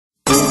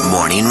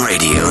morning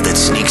radio that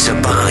sneaks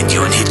up behind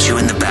you and hits you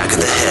in the back of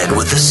the head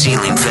with a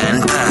ceiling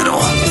fan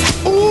paddle.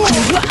 Ooh,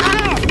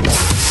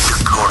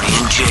 The Corey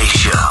and Jay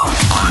Show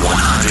on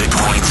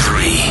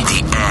 100.3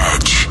 The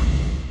Edge.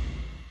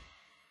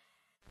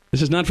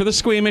 This is not for the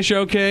squeamish,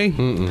 okay?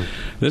 Mm-mm.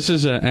 This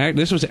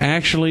was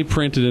actually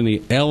printed in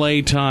the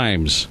L.A.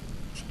 Times.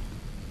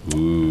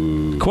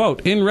 Ooh. Quote,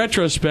 in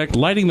retrospect,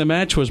 lighting the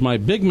match was my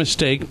big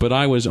mistake, but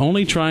I was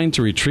only trying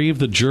to retrieve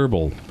the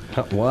gerbil.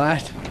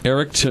 What?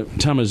 Eric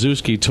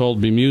Tomaszewski told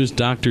bemused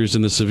doctors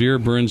in the severe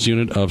burns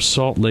unit of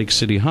Salt Lake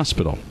City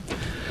Hospital.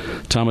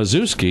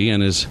 Tomaszewski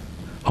and his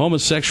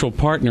homosexual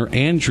partner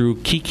Andrew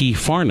Kiki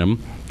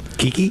Farnham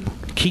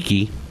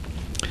Kiki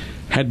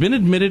had been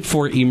admitted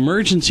for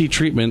emergency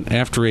treatment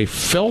after a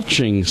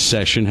felching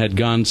session had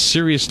gone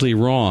seriously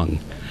wrong.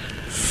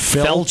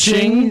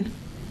 Felching?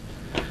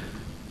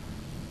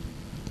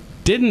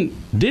 Didn't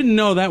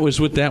know that was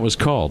what that was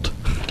called.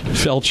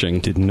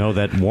 Felching. Didn't know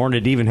that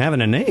warranted even having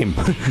a name.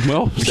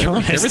 Well,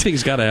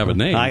 everything's got to have a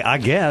name. I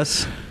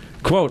guess.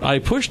 Quote, I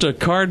pushed a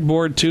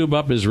cardboard tube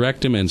up his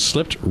rectum and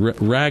slipped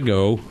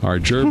Rago, our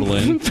gerbil,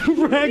 in.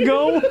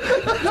 Rago?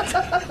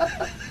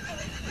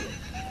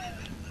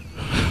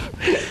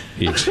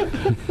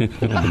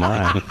 Oh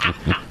my.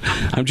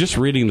 I'm just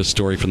reading the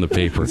story from the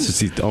paper.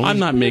 I'm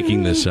not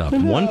making this up.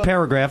 One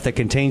paragraph that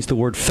contains the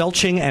word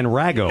felching and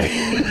rago.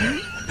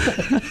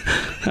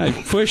 I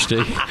pushed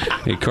a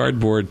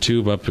cardboard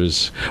tube up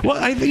his...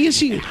 Well, you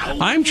see,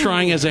 I'm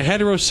trying as a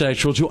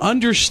heterosexual to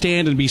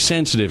understand and be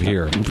sensitive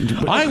here.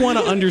 I want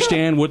to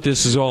understand what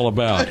this is all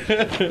about.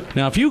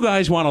 Now, if you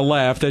guys want to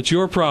laugh, that's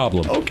your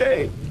problem.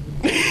 Okay.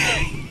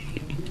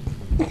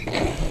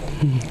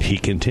 He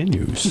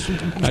continues.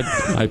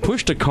 I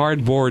pushed a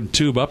cardboard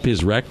tube up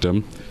his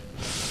rectum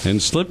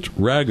and slipped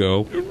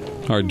Rago,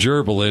 our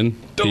gerbil, in,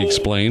 he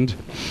explained.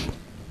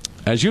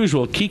 As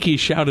usual, Kiki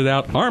shouted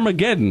out,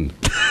 Armageddon!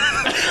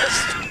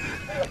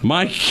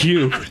 My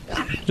cue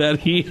that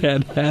he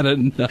had had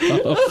enough.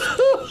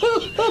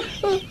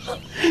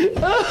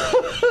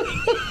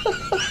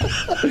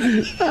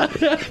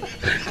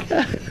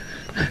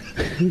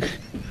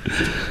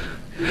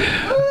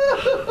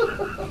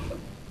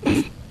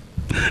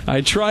 I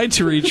tried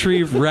to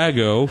retrieve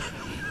Rago,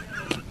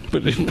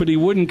 but he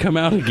wouldn't come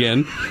out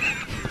again.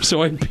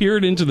 So I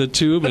peered into the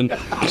tube and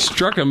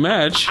struck a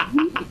match,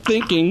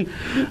 thinking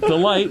the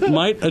light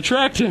might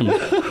attract him.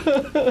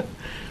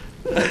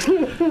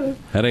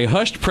 At a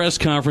hushed press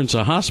conference,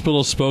 a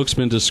hospital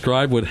spokesman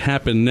described what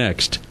happened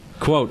next.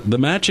 Quote, the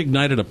match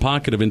ignited a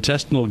pocket of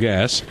intestinal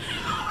gas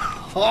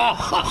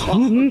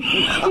and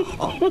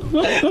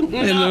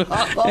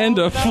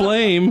a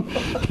flame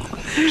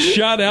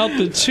shot out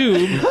the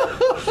tube,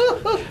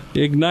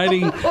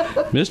 igniting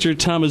Mr.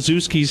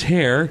 Tomaszewski's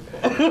hair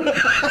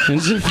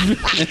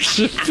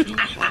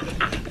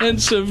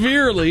and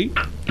severely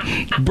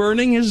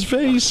burning his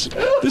face.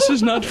 This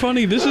is not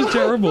funny. This is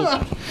terrible.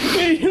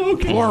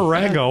 Poor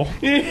Rago.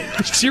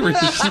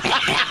 Seriously.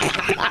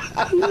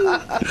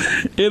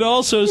 It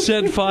also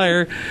set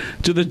fire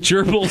to the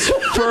gerbil's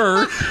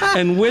fur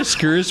and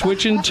whiskers,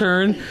 which in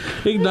turn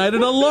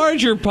ignited a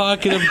larger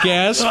pocket of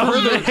gas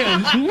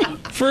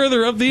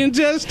further up the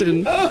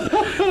intestine,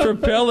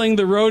 propelling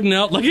the rodent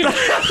out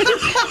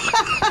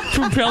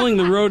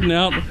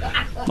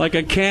like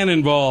a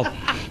cannonball.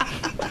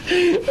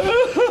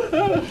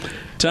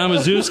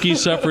 Tomaszewski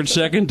suffered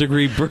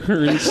second-degree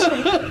burns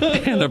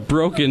and a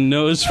broken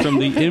nose from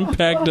the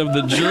impact of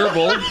the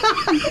gerbil.